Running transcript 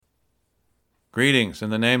Greetings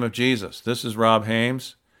in the name of Jesus. This is Rob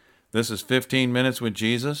Hames. This is 15 Minutes with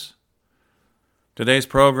Jesus. Today's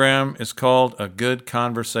program is called A Good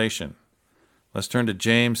Conversation. Let's turn to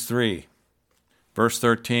James 3, verse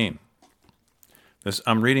 13.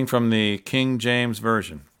 I'm reading from the King James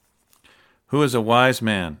Version. Who is a wise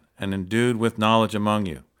man and endued with knowledge among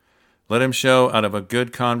you? Let him show out of a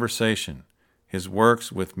good conversation his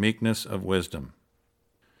works with meekness of wisdom.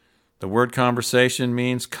 The word conversation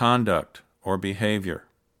means conduct or behavior.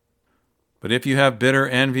 But if you have bitter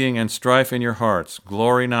envying and strife in your hearts,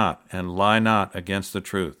 glory not and lie not against the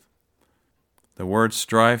truth. The word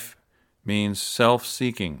strife means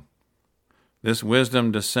self-seeking. This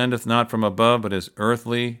wisdom descendeth not from above, but is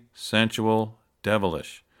earthly, sensual,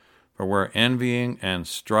 devilish. For where envying and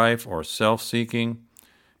strife or self-seeking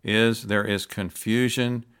is, there is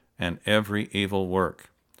confusion and every evil work.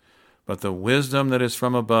 But the wisdom that is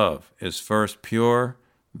from above is first pure,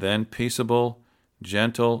 then peaceable,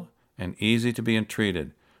 gentle, and easy to be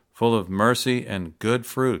entreated, full of mercy and good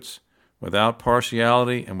fruits, without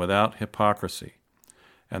partiality and without hypocrisy.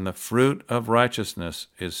 And the fruit of righteousness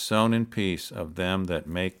is sown in peace of them that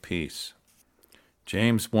make peace.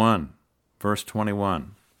 James 1, verse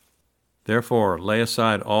 21. Therefore lay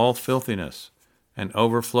aside all filthiness and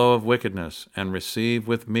overflow of wickedness, and receive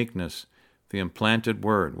with meekness the implanted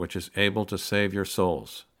word, which is able to save your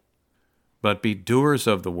souls. But be doers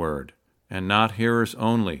of the word, and not hearers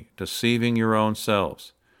only, deceiving your own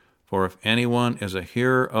selves. For if anyone is a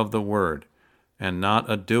hearer of the word, and not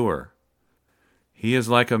a doer, he is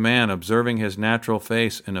like a man observing his natural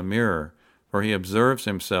face in a mirror, for he observes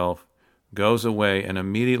himself, goes away, and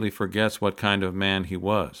immediately forgets what kind of man he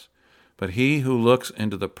was. But he who looks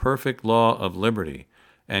into the perfect law of liberty,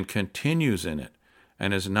 and continues in it,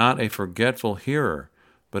 and is not a forgetful hearer,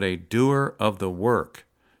 but a doer of the work,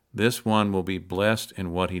 this one will be blessed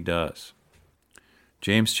in what he does.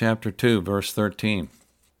 James chapter 2, verse 13.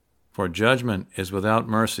 For judgment is without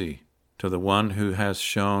mercy to the one who has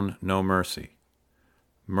shown no mercy.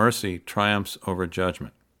 Mercy triumphs over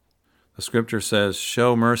judgment. The scripture says,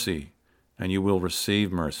 show mercy, and you will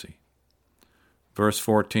receive mercy. Verse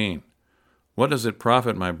 14. What does it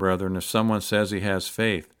profit, my brethren, if someone says he has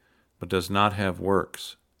faith, but does not have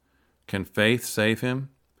works? Can faith save him?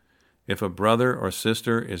 If a brother or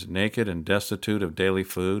sister is naked and destitute of daily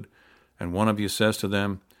food, and one of you says to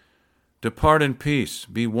them, depart in peace,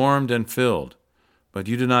 be warmed and filled, but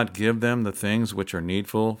you do not give them the things which are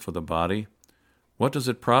needful for the body, what does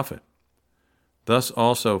it profit? Thus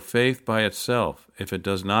also faith by itself, if it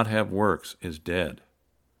does not have works, is dead.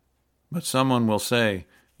 But someone will say,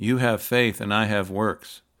 you have faith and I have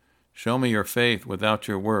works. Show me your faith without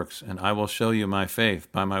your works, and I will show you my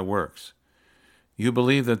faith by my works. You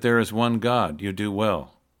believe that there is one God, you do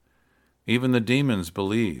well. Even the demons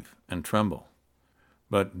believe and tremble.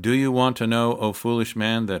 But do you want to know, O foolish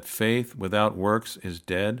man, that faith without works is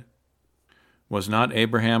dead? Was not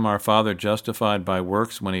Abraham our father justified by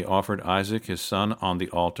works when he offered Isaac his son on the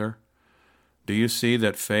altar? Do you see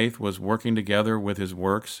that faith was working together with his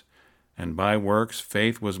works, and by works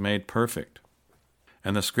faith was made perfect?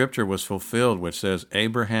 And the scripture was fulfilled which says,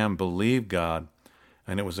 Abraham believed God,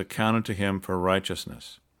 and it was accounted to him for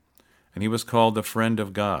righteousness. And he was called the friend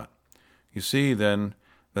of God. You see, then,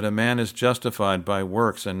 that a man is justified by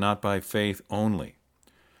works and not by faith only.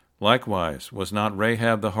 Likewise, was not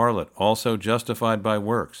Rahab the harlot also justified by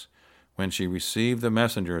works, when she received the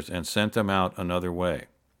messengers and sent them out another way?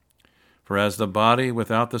 For as the body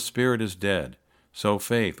without the spirit is dead, so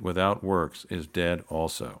faith without works is dead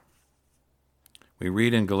also. We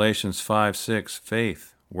read in Galatians 5:6,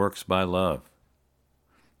 faith works by love.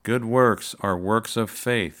 Good works are works of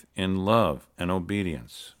faith in love and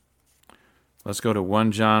obedience. Let's go to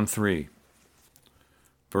 1 John 3,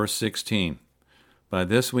 verse 16. By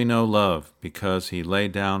this we know love, because he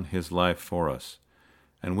laid down his life for us,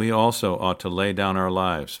 and we also ought to lay down our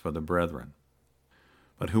lives for the brethren.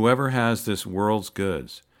 But whoever has this world's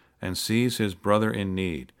goods, and sees his brother in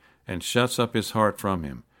need, and shuts up his heart from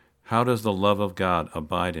him, how does the love of God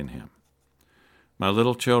abide in him? My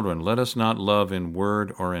little children, let us not love in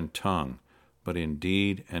word or in tongue, but in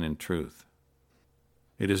deed and in truth.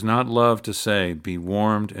 It is not love to say, be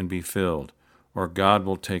warmed and be filled, or God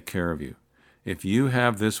will take care of you. If you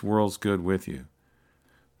have this world's good with you,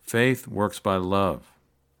 faith works by love.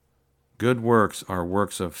 Good works are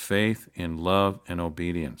works of faith in love and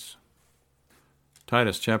obedience.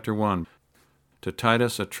 Titus chapter 1. To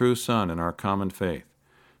Titus, a true son in our common faith,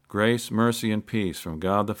 grace, mercy, and peace from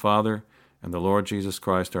God the Father and the Lord Jesus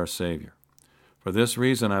Christ our Savior. For this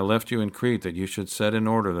reason I left you in Crete, that you should set in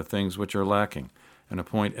order the things which are lacking, and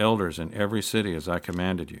appoint elders in every city as I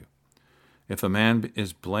commanded you. If a man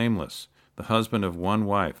is blameless, the husband of one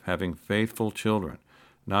wife, having faithful children,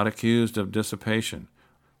 not accused of dissipation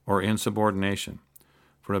or insubordination.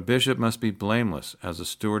 For a bishop must be blameless as a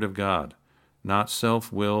steward of God, not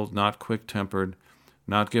self-willed, not quick-tempered,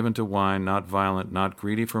 not given to wine, not violent, not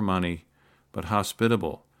greedy for money, but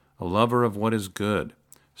hospitable, a lover of what is good,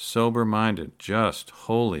 sober-minded, just,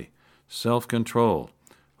 holy, self-controlled,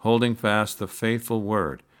 holding fast the faithful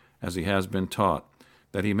word as he has been taught,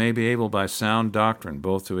 that he may be able by sound doctrine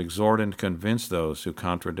both to exhort and convince those who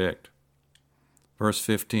contradict. Verse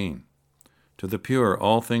 15, To the pure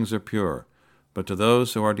all things are pure, but to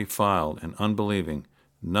those who are defiled and unbelieving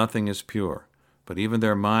nothing is pure, but even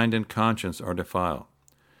their mind and conscience are defiled.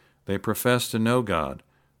 They profess to know God,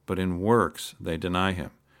 but in works they deny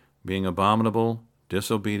him, being abominable,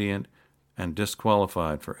 disobedient, and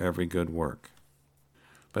disqualified for every good work.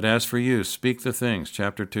 But as for you, speak the things,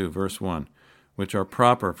 chapter 2, verse 1, which are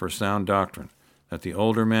proper for sound doctrine, that the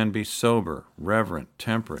older men be sober, reverent,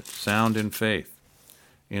 temperate, sound in faith,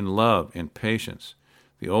 in love, in patience.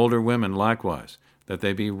 The older women likewise, that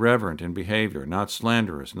they be reverent in behavior, not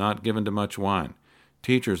slanderers, not given to much wine,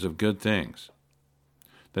 teachers of good things.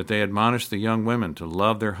 That they admonish the young women to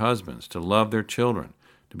love their husbands, to love their children,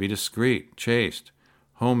 to be discreet, chaste,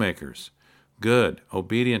 homemakers, good,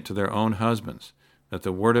 obedient to their own husbands, that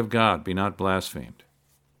the word of God be not blasphemed.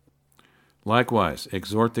 Likewise,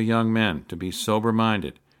 exhort the young men to be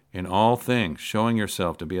sober-minded, in all things showing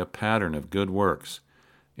yourself to be a pattern of good works,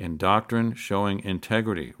 in doctrine showing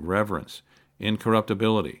integrity, reverence,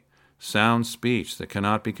 incorruptibility, sound speech that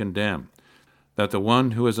cannot be condemned, that the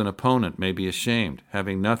one who is an opponent may be ashamed,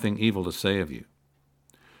 having nothing evil to say of you.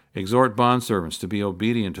 Exhort bondservants to be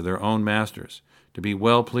obedient to their own masters, to be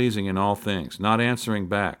well-pleasing in all things, not answering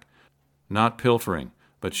back, not pilfering,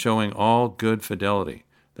 but showing all good fidelity,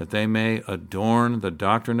 that they may adorn the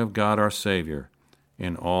doctrine of God our Savior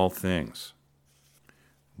in all things.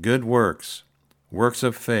 Good works, works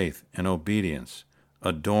of faith and obedience,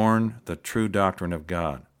 adorn the true doctrine of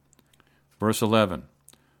God. Verse 11,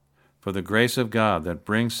 For the grace of God that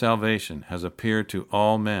brings salvation has appeared to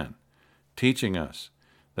all men, teaching us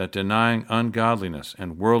that denying ungodliness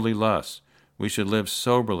and worldly lusts, we should live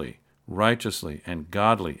soberly, righteously, and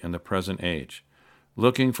godly in the present age,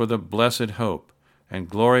 looking for the blessed hope and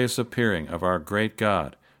glorious appearing of our great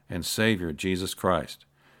God and Savior Jesus Christ,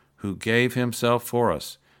 who gave himself for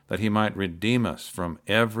us, that he might redeem us from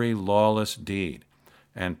every lawless deed,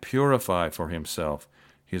 and purify for himself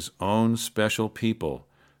his own special people,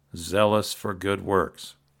 zealous for good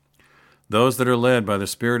works. Those that are led by the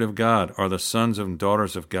Spirit of God are the sons and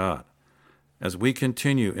daughters of God. As we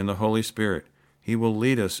continue in the Holy Spirit, he will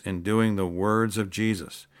lead us in doing the words of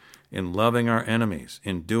Jesus, in loving our enemies,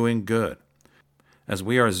 in doing good. As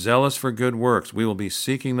we are zealous for good works, we will be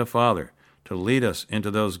seeking the Father to lead us into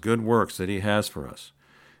those good works that he has for us.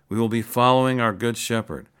 We will be following our good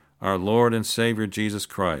shepherd, our Lord and Savior Jesus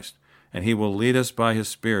Christ, and he will lead us by his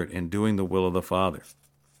Spirit in doing the will of the Father.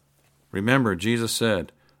 Remember, Jesus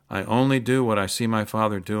said, I only do what I see my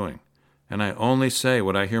Father doing, and I only say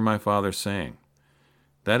what I hear my Father saying.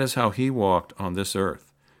 That is how he walked on this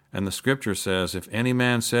earth. And the Scripture says, if any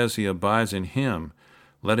man says he abides in him,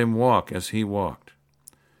 let him walk as he walked.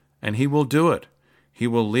 And he will do it. He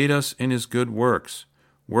will lead us in his good works,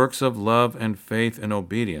 works of love and faith and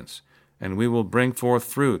obedience, and we will bring forth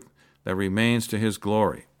fruit that remains to his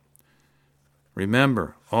glory.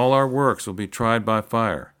 Remember, all our works will be tried by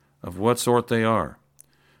fire, of what sort they are.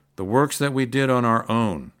 The works that we did on our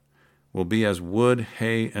own will be as wood,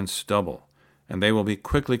 hay, and stubble, and they will be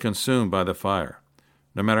quickly consumed by the fire,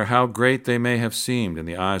 no matter how great they may have seemed in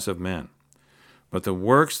the eyes of men. But the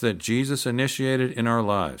works that Jesus initiated in our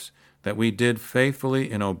lives, that we did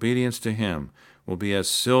faithfully in obedience to him, will be as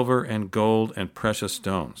silver and gold and precious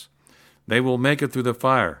stones. They will make it through the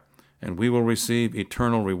fire, and we will receive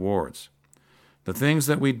eternal rewards. The things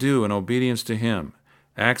that we do in obedience to him,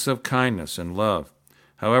 acts of kindness and love,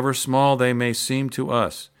 however small they may seem to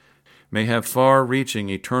us, may have far-reaching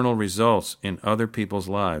eternal results in other people's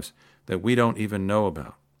lives that we don't even know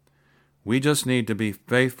about. We just need to be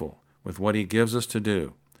faithful with what he gives us to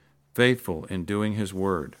do, faithful in doing his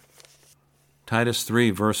word. Titus 3,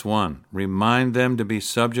 verse 1, Remind them to be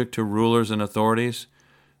subject to rulers and authorities,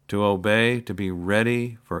 to obey, to be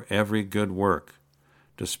ready for every good work,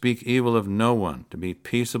 to speak evil of no one, to be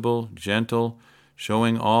peaceable, gentle,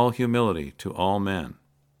 showing all humility to all men.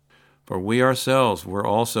 For we ourselves were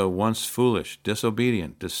also once foolish,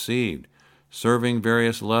 disobedient, deceived, serving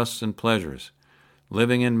various lusts and pleasures,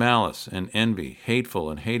 living in malice and envy, hateful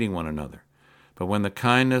and hating one another. But when the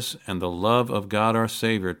kindness and the love of God our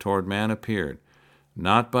Savior toward man appeared,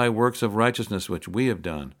 not by works of righteousness which we have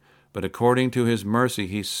done, but according to his mercy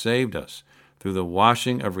he saved us through the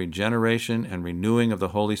washing of regeneration and renewing of the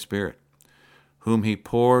Holy Spirit, whom he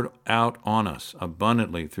poured out on us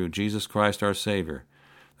abundantly through Jesus Christ our Savior,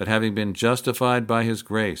 that having been justified by his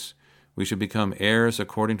grace, we should become heirs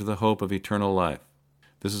according to the hope of eternal life.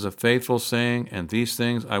 This is a faithful saying, and these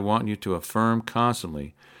things I want you to affirm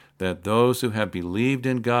constantly, that those who have believed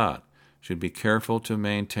in God should be careful to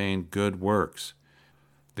maintain good works.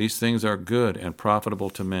 These things are good and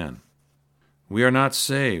profitable to men. We are not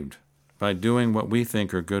saved by doing what we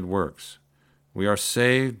think are good works. We are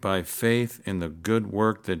saved by faith in the good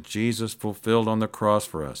work that Jesus fulfilled on the cross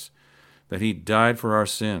for us, that he died for our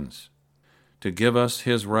sins, to give us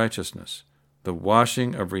his righteousness, the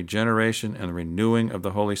washing of regeneration and the renewing of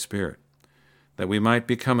the Holy Spirit, that we might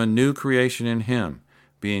become a new creation in him,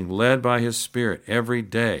 being led by his Spirit every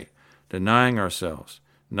day, denying ourselves,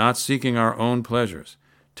 not seeking our own pleasures,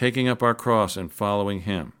 taking up our cross and following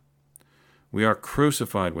him. We are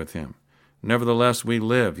crucified with him. Nevertheless we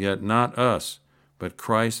live, yet not us, but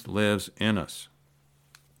Christ lives in us.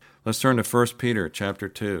 Let's turn to 1 Peter chapter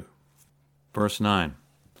 2, verse 9.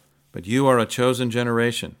 But you are a chosen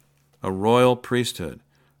generation, a royal priesthood,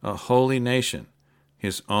 a holy nation,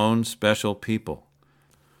 his own special people,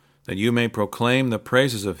 that you may proclaim the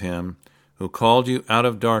praises of him who called you out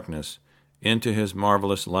of darkness into his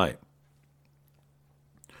marvelous light,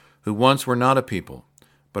 who once were not a people,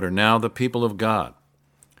 but are now the people of God,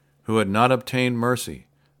 who had not obtained mercy,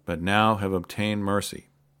 but now have obtained mercy.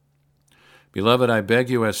 Beloved, I beg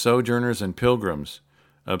you as sojourners and pilgrims,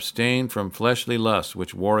 abstain from fleshly lusts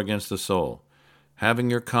which war against the soul, having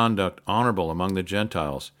your conduct honorable among the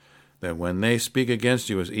Gentiles, that when they speak against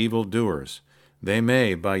you as evildoers, they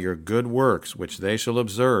may, by your good works which they shall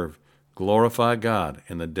observe, glorify God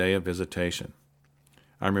in the day of visitation.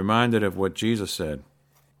 I'm reminded of what Jesus said,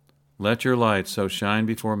 "Let your light so shine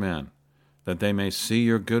before men, that they may see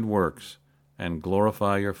your good works and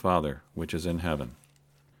glorify your Father which is in heaven."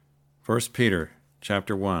 1 Peter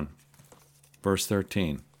chapter 1, verse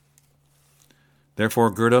 13.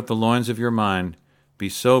 Therefore gird up the loins of your mind, be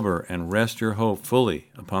sober, and rest your hope fully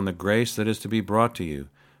upon the grace that is to be brought to you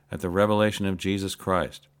at the revelation of Jesus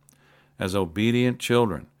Christ. As obedient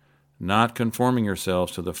children, not conforming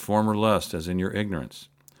yourselves to the former lust as in your ignorance,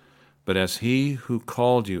 but as he who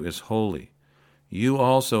called you is holy, you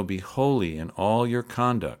also be holy in all your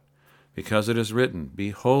conduct, because it is written, "Be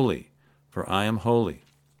holy, for I am holy."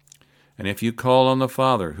 And if you call on the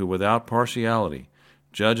Father, who without partiality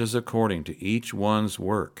judges according to each one's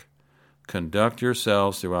work, conduct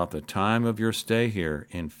yourselves throughout the time of your stay here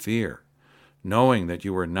in fear, knowing that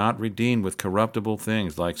you were not redeemed with corruptible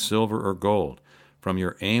things like silver or gold from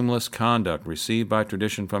your aimless conduct received by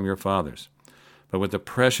tradition from your fathers, but with the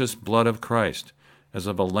precious blood of Christ, as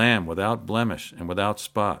of a lamb without blemish and without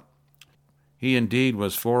spot. He indeed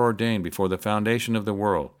was foreordained before the foundation of the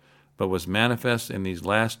world, but was manifest in these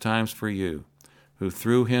last times for you, who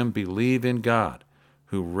through him believe in God,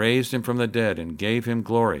 who raised him from the dead and gave him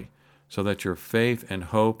glory, so that your faith and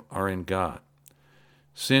hope are in God.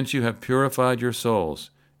 Since you have purified your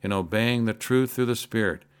souls in obeying the truth through the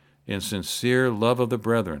Spirit, in sincere love of the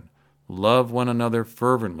brethren, love one another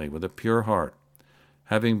fervently with a pure heart,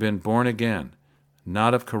 having been born again,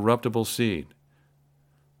 not of corruptible seed,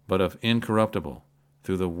 but of incorruptible,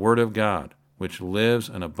 through the word of God, which lives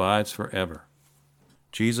and abides forever.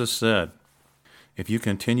 Jesus said, "If you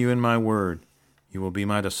continue in my word, you will be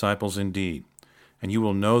my disciples indeed, and you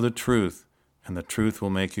will know the truth, and the truth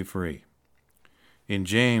will make you free." In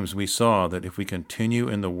James we saw that if we continue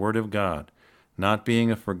in the word of God, not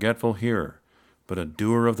being a forgetful hearer, but a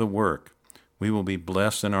doer of the work, we will be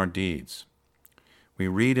blessed in our deeds. We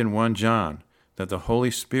read in 1 John that the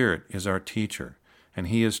Holy Spirit is our teacher, and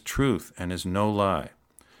he is truth and is no lie.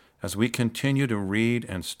 As we continue to read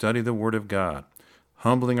and study the Word of God,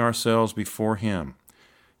 humbling ourselves before him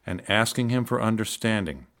and asking him for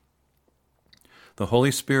understanding, the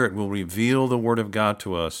Holy Spirit will reveal the Word of God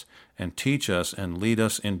to us and teach us and lead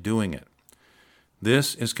us in doing it.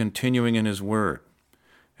 This is continuing in his Word.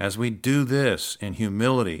 As we do this in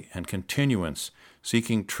humility and continuance,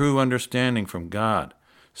 seeking true understanding from God,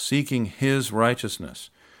 seeking his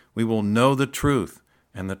righteousness, we will know the truth,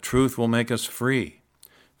 and the truth will make us free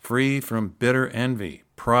from bitter envy,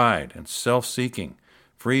 pride, and self-seeking,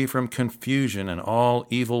 free from confusion and all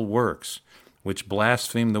evil works, which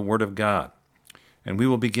blaspheme the word of God. And we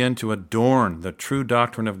will begin to adorn the true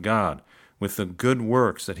doctrine of God with the good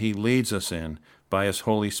works that he leads us in by his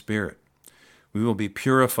Holy Spirit. We will be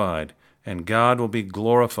purified, and God will be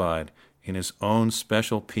glorified in his own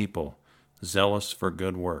special people, zealous for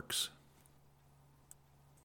good works.